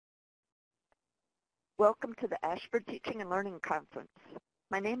Welcome to the Ashford Teaching and Learning Conference.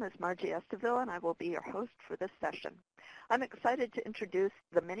 My name is Margie Esteville, and I will be your host for this session. I'm excited to introduce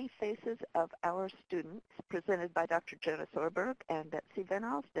the many faces of our students presented by Dr. Jonas Ohrberg and Betsy Van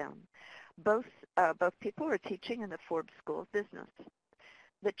Alsdown. Both people are teaching in the Forbes School of Business.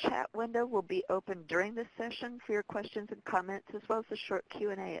 The chat window will be open during this session for your questions and comments, as well as a short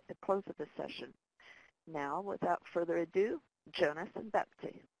Q&A at the close of the session. Now, without further ado, Jonas and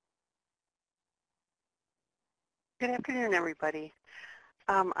Betsy. Good afternoon, everybody.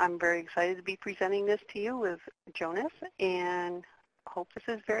 I'm very excited to be presenting this to you with Jonas, and hope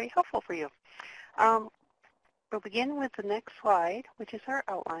this is very helpful for you. We'll begin with the next slide, which is our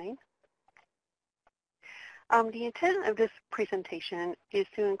outline. The intent of this presentation is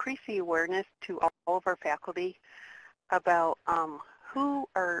to increase the awareness to all of our faculty about who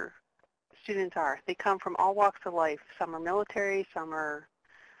our students are. They come from all walks of life. Some are military, some are,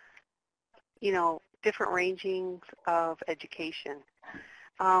 different rangings of education.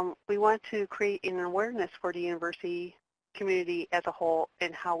 We want to create an awareness for the university community as a whole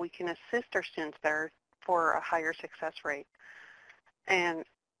and how we can assist our students there for a higher success rate. And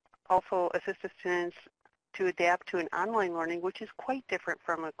also assist the students to adapt to an online learning, which is quite different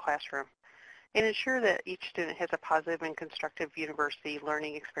from a classroom, and ensure that each student has a positive and constructive university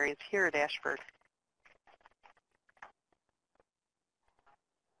learning experience here at Ashford.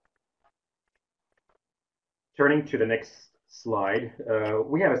 Turning to the next slide,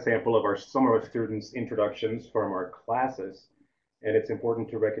 we have a sample of some of our students' introductions from our classes, and it's important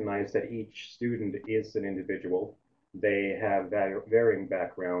to recognize that each student is an individual. They have varying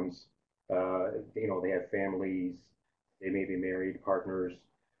backgrounds. They have families. They may be married, partners.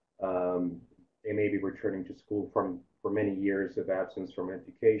 They may be returning to school for many years of absence from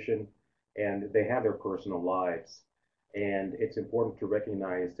education, and they have their personal lives. And it's important to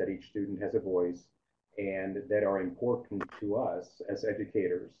recognize that each student has a voice and that are important to us as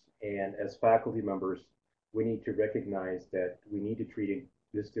educators. And as faculty members, we need to recognize that we need to treat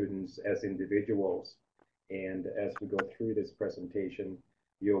the students as individuals. And as we go through this presentation,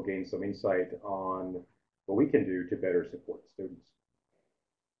 you'll gain some insight on what we can do to better support students.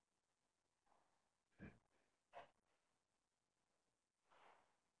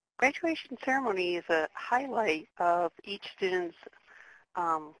 Graduation ceremony is a highlight of each student's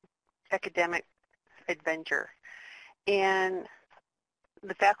academic adventure. And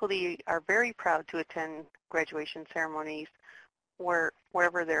the faculty are very proud to attend graduation ceremonies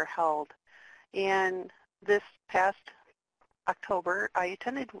wherever they're held. And this past October, I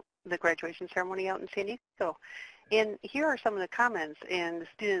attended the graduation ceremony out in San Diego. And here are some of the comments and the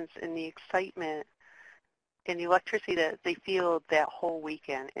students and the excitement and the electricity that they feel that whole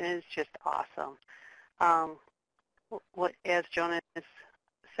weekend. And it's just awesome. As Jonas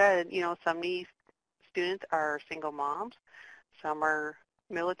said, some of these students are single moms, some are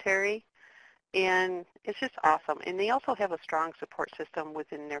military, and it's just awesome. And they also have a strong support system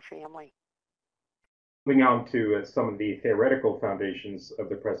within their family. Moving on to some of the theoretical foundations of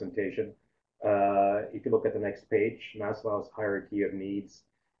the presentation, if you look at the next page, Maslow's hierarchy of needs,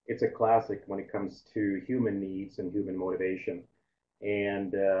 it's a classic when it comes to human needs and human motivation.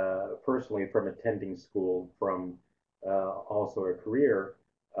 And personally, from attending school, from also a career,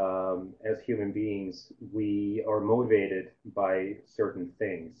 as human beings, we are motivated by certain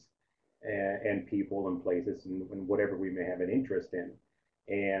things and people and places and whatever we may have an interest in.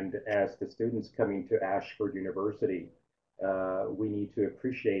 And as the students coming to Ashford University, we need to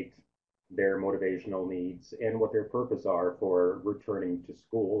appreciate their motivational needs and what their purpose are for returning to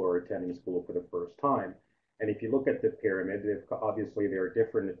school or attending school for the first time. And if you look at the pyramid, obviously there are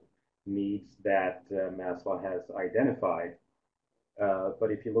different needs that Maslow has identified. But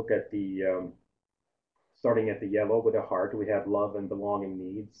if you look at starting at the yellow with a heart, we have love and belonging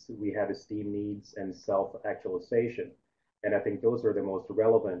needs, we have esteem needs, and self-actualization. And I think those are the most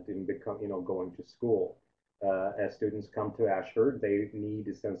relevant in going to school. As students come to Ashford, they need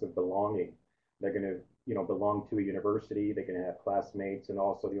a sense of belonging. They're going to, belong to a university. They're going to have classmates, and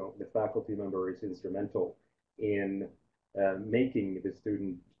also the faculty member is instrumental in making the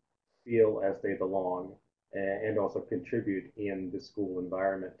student feel as they belong and also contribute in the school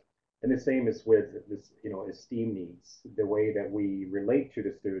environment. And the same is with this, esteem needs. The way that we relate to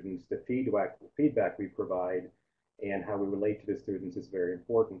the students, the feedback we provide, and how we relate to the students is very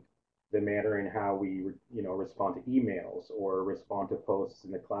important. The manner in how we, respond to emails or respond to posts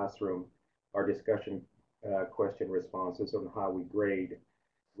in the classroom, our discussion question responses on how we grade.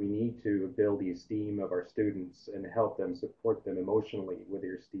 We need to build the esteem of our students and help them, support them emotionally with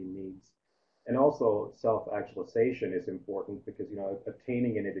their esteem needs. And also self-actualization is important because,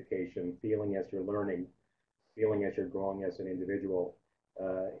 obtaining an education education, feeling as you're learning, feeling as you're growing as an individual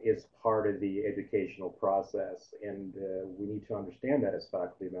is part of the educational process. And we need to understand that as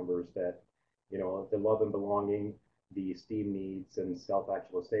faculty members that, the love and belonging, the esteem needs, and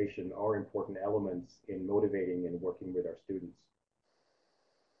self-actualization are important elements in motivating and working with our students.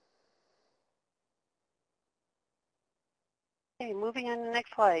 Okay, moving on to the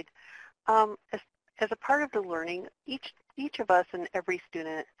next slide. As a part of the learning, each of us and every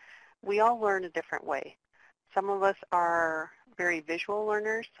student, we all learn a different way. Some of us are very visual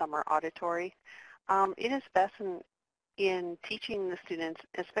learners, some are auditory. It is best in teaching the students,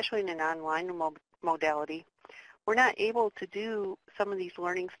 especially in an online modality, we're not able to do some of these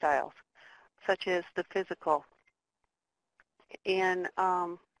learning styles, such as the physical. And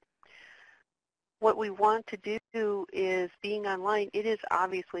what we want to do is, being online, it is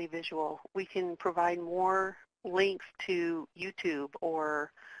obviously visual. We can provide more links to YouTube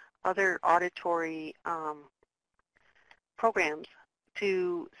or other auditory programs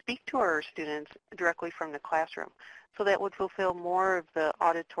to speak to our students directly from the classroom. So that would fulfill more of the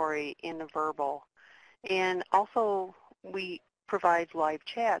auditory and the verbal. And also we provide live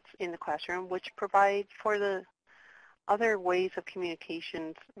chats in the classroom, which provide for the other ways of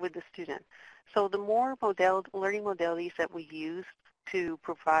communications with the student. So the more learning modalities that we use to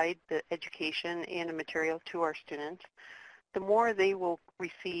provide the education and the material to our students, the more they will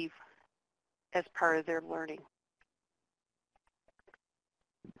receive as part of their learning.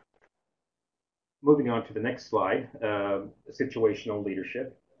 Moving on to the next slide, situational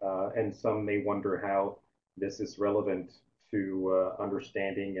leadership. And some may wonder how this is relevant to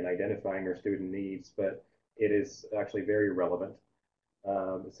understanding and identifying our student needs, but it is actually very relevant.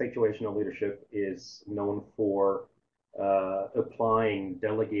 Situational leadership is known for applying,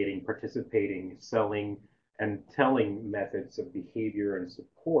 delegating, participating, selling, and telling methods of behavior and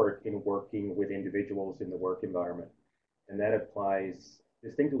support in working with individuals in the work environment. And that applies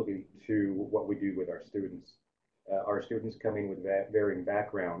distinctly to what we do with our students. Our students come in with varying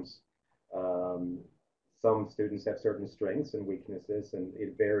backgrounds. Some students have certain strengths and weaknesses, and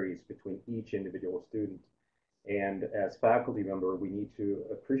it varies between each individual student. And as faculty member, we need to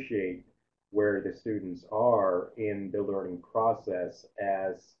appreciate where the students are in the learning process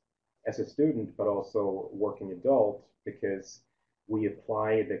as a student, but also working adult, because we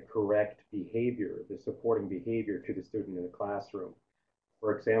apply the correct behavior, the supporting behavior to the student in the classroom.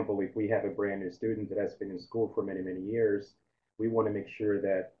 For example, if we have a brand new student that has been in school for many, many years, we want to make sure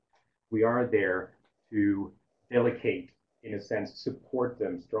that we are there to delegate, in a sense, support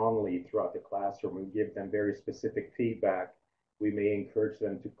them strongly throughout the classroom. We give them very specific feedback. We may encourage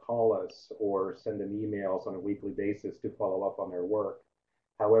them to call us or send them emails on a weekly basis to follow up on their work.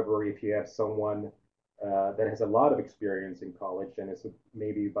 However, if you have someone that has a lot of experience in college and is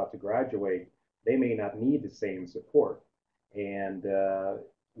maybe about to graduate, they may not need the same support. And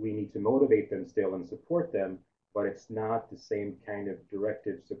we need to motivate them still and support them, but it's not the same kind of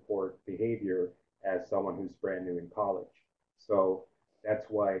directive support behavior as someone who's brand new in college. So that's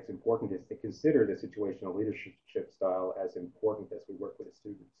why it's important to consider the situational leadership style as important as we work with the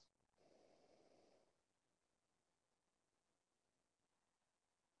students.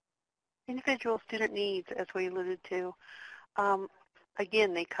 Individual student needs, as we alluded to,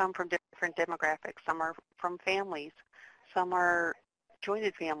 again, they come from different demographics. Some are from families, some are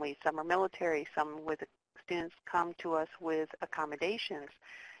jointed families, some are military, some with students come to us with accommodations,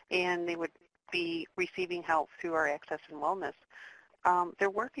 and they would be receiving help through our Access and Wellness. Their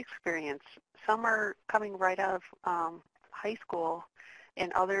work experience, some are coming right out of high school,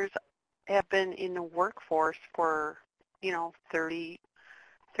 and others have been in the workforce for,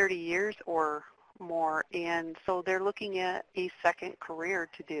 30 years or more, and so they're looking at a second career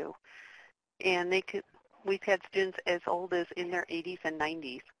to do. And we've had students as old as in their 80s and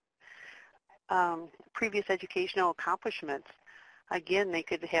 90s. Previous educational accomplishments, again, they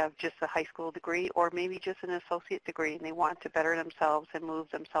could have just a high school degree or maybe just an associate degree, and they want to better themselves and move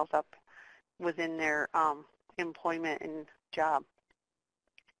themselves up within their employment and job.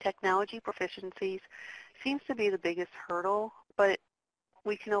 Technology proficiencies seems to be the biggest hurdle, but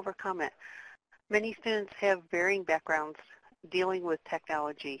we can overcome it. Many students have varying backgrounds dealing with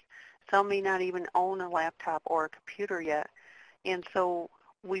technology. Some may not even own a laptop or a computer yet, and so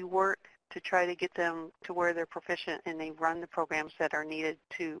we work to try to get them to where they're proficient, and they run the programs that are needed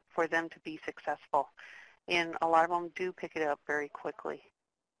for them to be successful. And a lot of them do pick it up very quickly.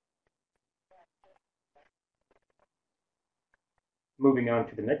 Moving on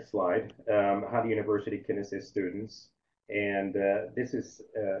to the next slide, how the university can assist students. And this is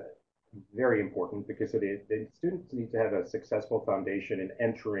very important because the students need to have a successful foundation in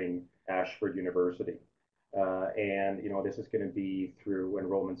entering Ashford University. And, this is going to be through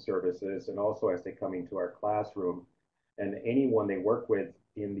enrollment services and also as they come into our classroom. And anyone they work with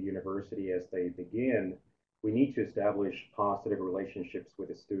in the university as they begin, we need to establish positive relationships with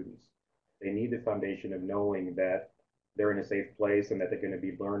the students. They need the foundation of knowing that they're in a safe place and that they're going to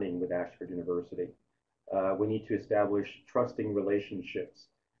be learning with Ashford University. We need to establish trusting relationships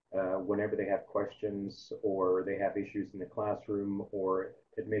whenever they have questions or they have issues in the classroom or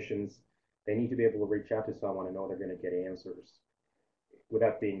admissions. They need to be able to reach out to someone and know they're going to get answers. With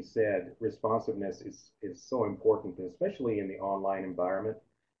that being said, responsiveness is so important, especially in the online environment.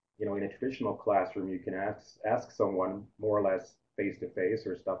 In a traditional classroom, you can ask someone more or less face to face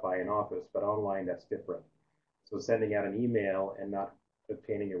or stop by an office, but online that's different. So sending out an email and not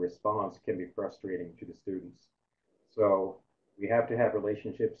obtaining a response can be frustrating to the students. So we have to have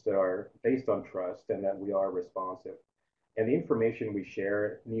relationships that are based on trust and that we are responsive. And the information we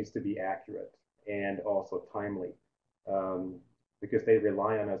share needs to be accurate and also timely because they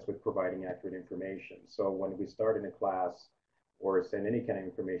rely on us with providing accurate information. So when we start in a class or send any kind of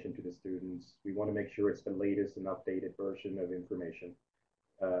information to the students, we want to make sure it's the latest and updated version of information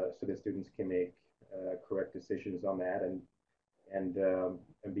so the students can make correct decisions on that and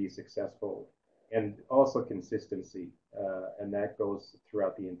be successful. And also consistency, and that goes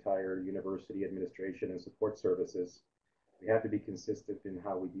throughout the entire university administration and support services. We have to be consistent in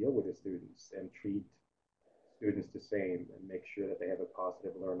how we deal with the students and treat students the same and make sure that they have a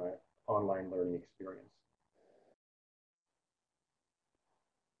positive online learning experience.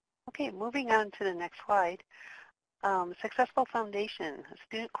 Okay, moving on to the next slide. Successful foundation,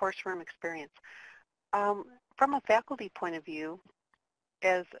 student course room experience. From a faculty point of view,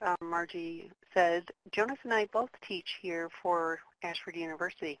 as Margie said, Jonas and I both teach here for Ashford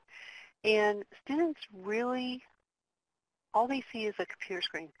University. And students really, all they see is a computer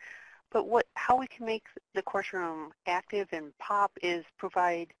screen. But how we can make the course room active and pop is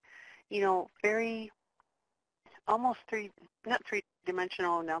provide, very almost not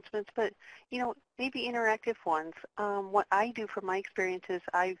three-dimensional announcements, but, maybe interactive ones. What I do from my experience is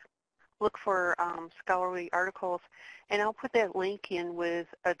I look for scholarly articles, and I'll put that link in with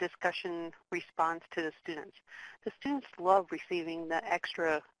a discussion response to the students. The students love receiving the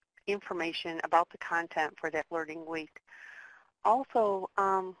extra information about the content for that learning week. Also,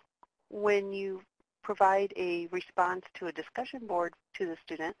 when you provide a response to a discussion board to the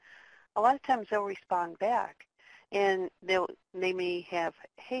student, a lot of times they'll respond back. And they may have,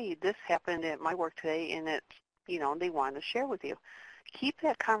 hey, this happened at my work today, and it's, they want to share with you. Keep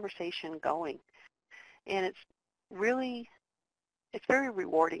that conversation going. And it's very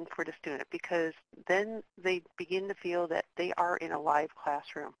rewarding for the student because then they begin to feel that they are in a live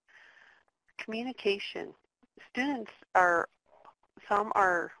classroom. Communication. Some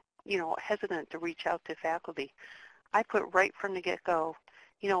are, hesitant to reach out to faculty. I put right from the get-go,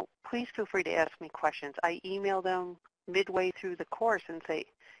 please feel free to ask me questions. I email them midway through the course and say,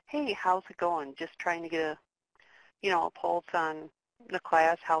 hey, how's it going? Just trying to get a pulse on the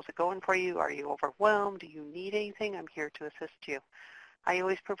class. How's it going for you? Are you overwhelmed? Do you need anything? I'm here to assist you. I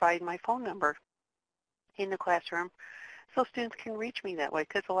always provide my phone number in the classroom so students can reach me that way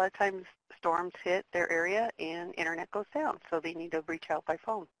because a lot of times storms hit their area and internet goes down, so they need to reach out by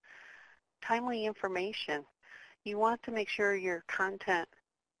phone. Timely information. You want to make sure your content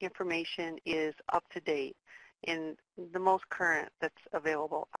information is up to date and the most current that's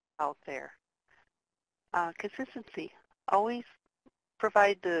available out there. Consistency. Always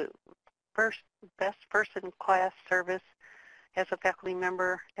provide the best first-in-class service as a faculty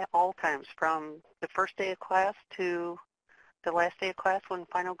member at all times, from the first day of class to the last day of class when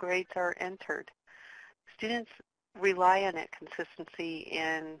final grades are entered. Students rely on that consistency,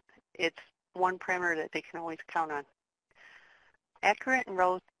 and it's one parameter that they can always count on. Accurate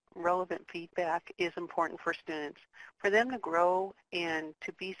and relevant feedback is important for students. For them to grow and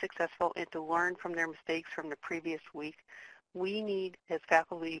to be successful and to learn from their mistakes from the previous week, we need, as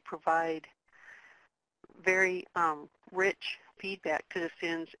faculty, provide very rich feedback to the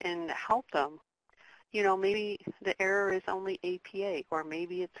students and help them. Maybe the error is only APA, or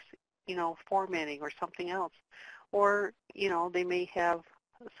maybe it's, formatting or something else. Or, they may have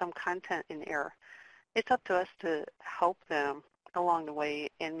some content in error. It's up to us to help them along the way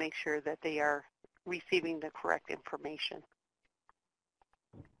and make sure that they are receiving the correct information.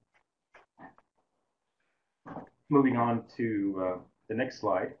 Moving on to the next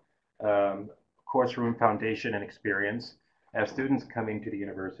slide, course room foundation and experience. As students coming to the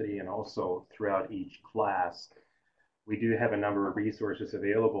university and also throughout each class, we do have a number of resources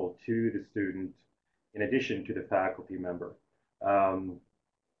available to the student in addition to the faculty member.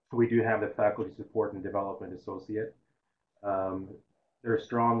 We do have the Faculty Support and Development Associate. Um, they're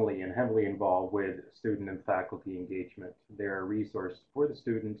strongly and heavily involved with student and faculty engagement. They're a resource for the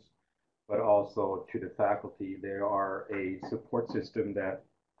students, but also to the faculty. They are a support system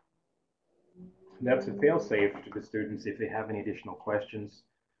that's a fail-safe to the students if they have any additional questions.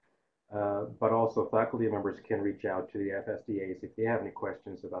 But also faculty members can reach out to the FSDAs if they have any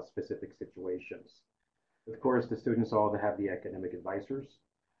questions about specific situations. Of course, the students all have the academic advisors.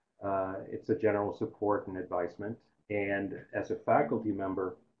 It's a general support and advisement. And as a faculty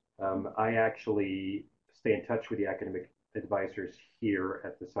member, I actually stay in touch with the academic advisors here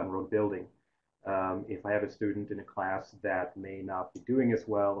at the Sunroad building. If I have a student in a class that may not be doing as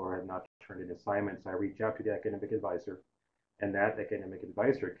well or have not turned in assignments, I reach out to the academic advisor, and that academic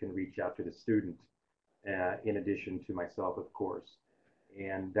advisor can reach out to the student in addition to myself, of course.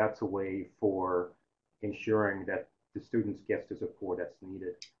 And that's a way for ensuring that the students get the support that's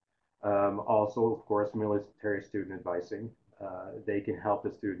needed. Also, of course, military student advising. They can help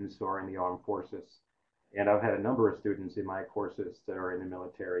the students who are in the armed forces. And I've had a number of students in my courses that are in the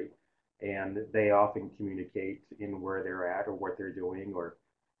military, and they often communicate in where they're at or what they're doing, or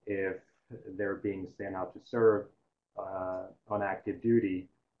if they're being sent out to serve on active duty,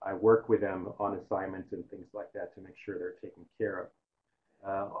 I work with them on assignments and things like that to make sure they're taken care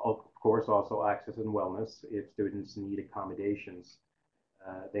of. Of course, also access and wellness. If students need accommodations,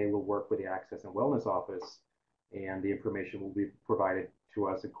 they will work with the Access and Wellness Office, and the information will be provided to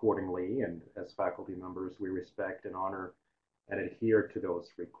us accordingly. And as faculty members, we respect and honor and adhere to those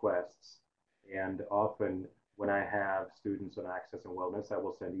requests. And often, when I have students on Access and Wellness, I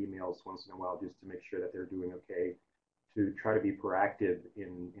will send emails once in a while just to make sure that they're doing okay, to try to be proactive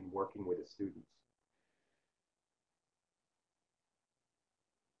in working with the students.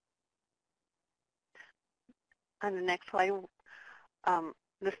 On the next slide,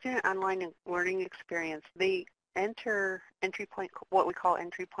 the student online learning experience, they enter entry point, what we call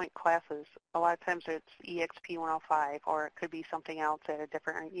entry point classes. A lot of times it's EXP 105, or it could be something else at a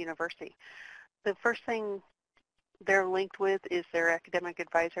different university. The first thing they're linked with is their academic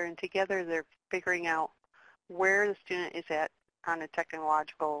advisor, and together they're figuring out where the student is at on a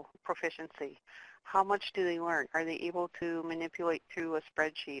technological proficiency. How much do they learn? Are they able to manipulate through a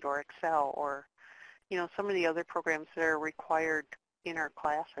spreadsheet or Excel or some of the other programs that are required in our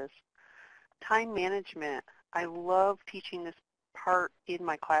classes? Time management. I love teaching this part in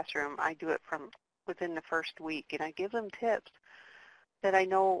my classroom. I do it from within the first week, and I give them tips that I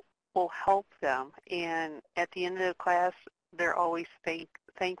know will help them. And at the end of the class, they're always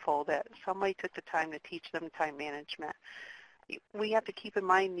thankful that somebody took the time to teach them time management. We have to keep in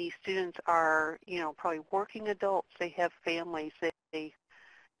mind these students are, probably working adults. They have families. They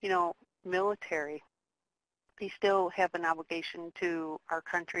military. They still have an obligation to our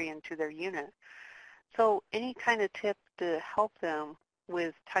country and to their unit. So any kind of tip to help them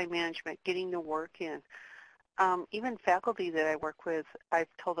with time management, getting the work in. Even faculty that I work with, I've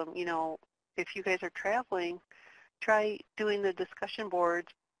told them, if you guys are traveling, try doing the discussion boards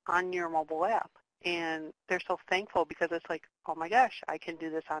on your mobile app. And they're so thankful because it's like, oh my gosh, I can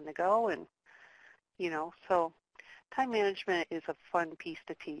do this on the go. And, so time management is a fun piece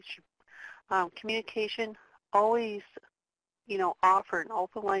to teach. Communication, always, offer an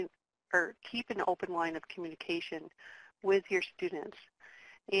open line or keep an open line of communication with your students.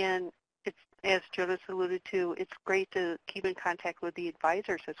 And it's, as Jonas alluded to, it's great to keep in contact with the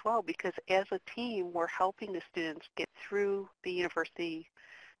advisors as well, because as a team, we're helping the students get through the university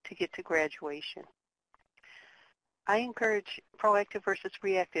to get to graduation. I encourage proactive versus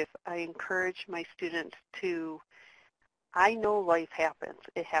reactive. I encourage my students I know life happens.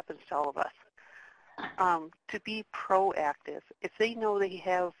 It happens to all of us. To be proactive. If they know they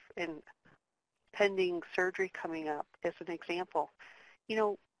have an pending surgery coming up, as an example,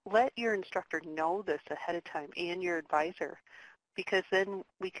 let your instructor know this ahead of time and your advisor, because then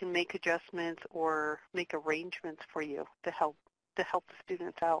we can make adjustments or make arrangements for you to help the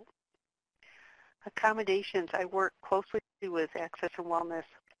students out. Accommodations. I work closely with Access and Wellness,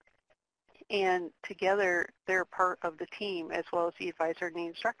 and together they're part of the team as well as the advisor and the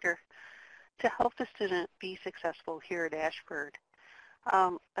instructor to help the student be successful here at Ashford.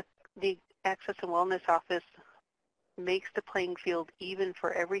 The Access and Wellness Office makes the playing field even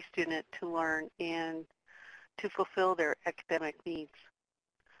for every student to learn and to fulfill their academic needs.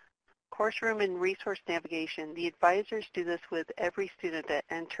 Course room and resource navigation. The advisors do this with every student that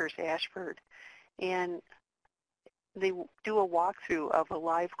enters Ashford, and they do a walkthrough of a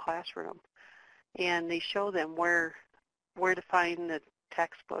live classroom, and they show them where where to find the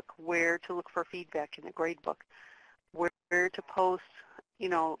textbook, where to look for feedback in the grade book, where to post,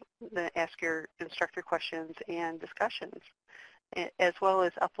 ask your instructor questions and discussions, as well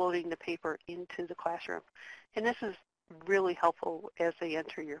as uploading the paper into the classroom. And this is really helpful as they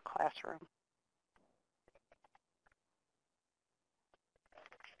enter your classroom.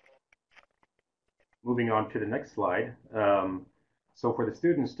 Moving on to the next slide. So for the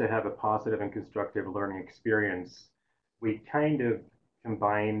students to have a positive and constructive learning experience, we kind of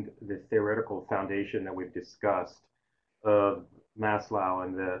combined the theoretical foundation that we've discussed of Maslow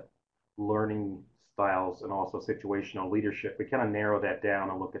and the learning styles and also situational leadership. We kind of narrow that down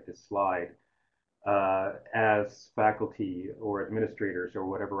and look at this slide. As faculty or administrators or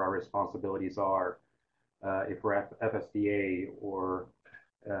whatever our responsibilities are, if we're at FSDA or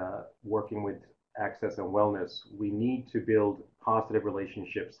working with access and wellness, we need to build positive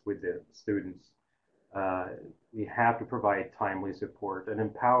relationships with the students. We have to provide timely support and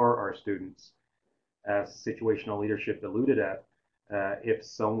empower our students. As situational leadership alluded at, if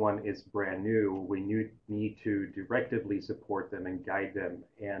someone is brand new, we need to directively support them and guide them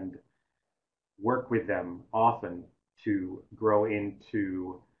and work with them often to grow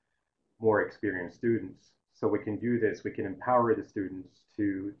into more experienced students. So we can do this, we can empower the students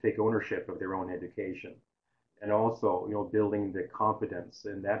to take ownership of their own education. And also, building the confidence,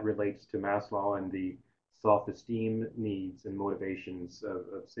 and that relates to Maslow and the self-esteem needs and motivations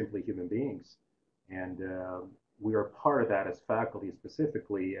of simply human beings. And we are part of that as faculty,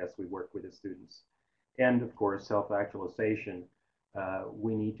 specifically as we work with the students. And of course, self-actualization.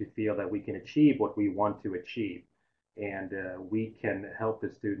 We need to feel that we can achieve what we want to achieve. And we can help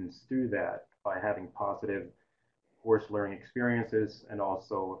the students do that by having positive course learning experiences and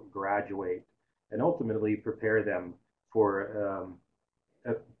also graduate and ultimately prepare them for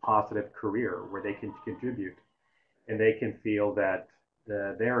a positive career where they can contribute and they can feel that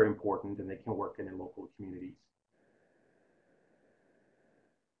they're important and they can work in their local communities.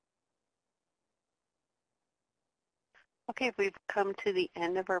 Okay, we've come to the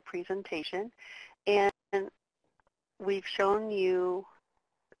end of our presentation, and we've shown you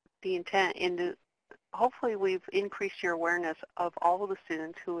the intent, and hopefully we've increased your awareness of all of the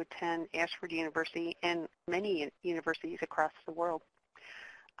students who attend Ashford University and many universities across the world.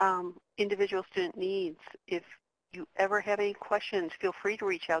 Individual student needs, if you ever have any questions, feel free to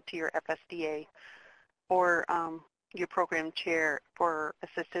reach out to your FSDA or your program chair for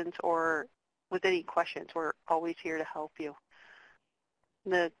assistance or with any questions. We're always here to help you.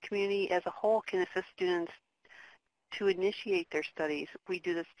 The community as a whole can assist students to initiate their studies. We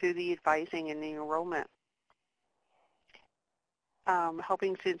do this through the advising and the enrollment.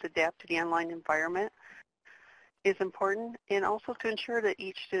 Helping students adapt to the online environment is important, and also to ensure that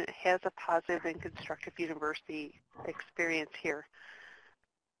each student has a positive and constructive university experience here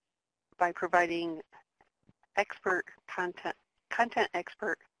by providing expert content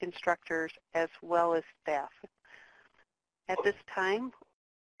expert instructors as well as staff. At this time,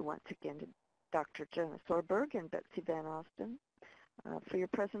 once again to Dr. Jonas Ohrberg and Betsy Van Osten for your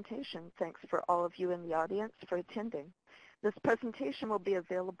presentation. Thanks for all of you in the audience for attending. This presentation will be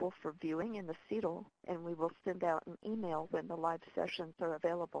available for viewing in the CETL, and we will send out an email when the live sessions are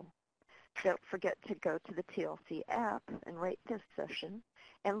available. Don't forget to go to the TLC app and rate this session,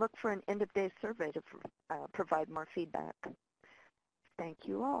 and look for an end-of-day survey to provide more feedback. Thank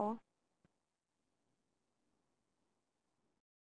you all.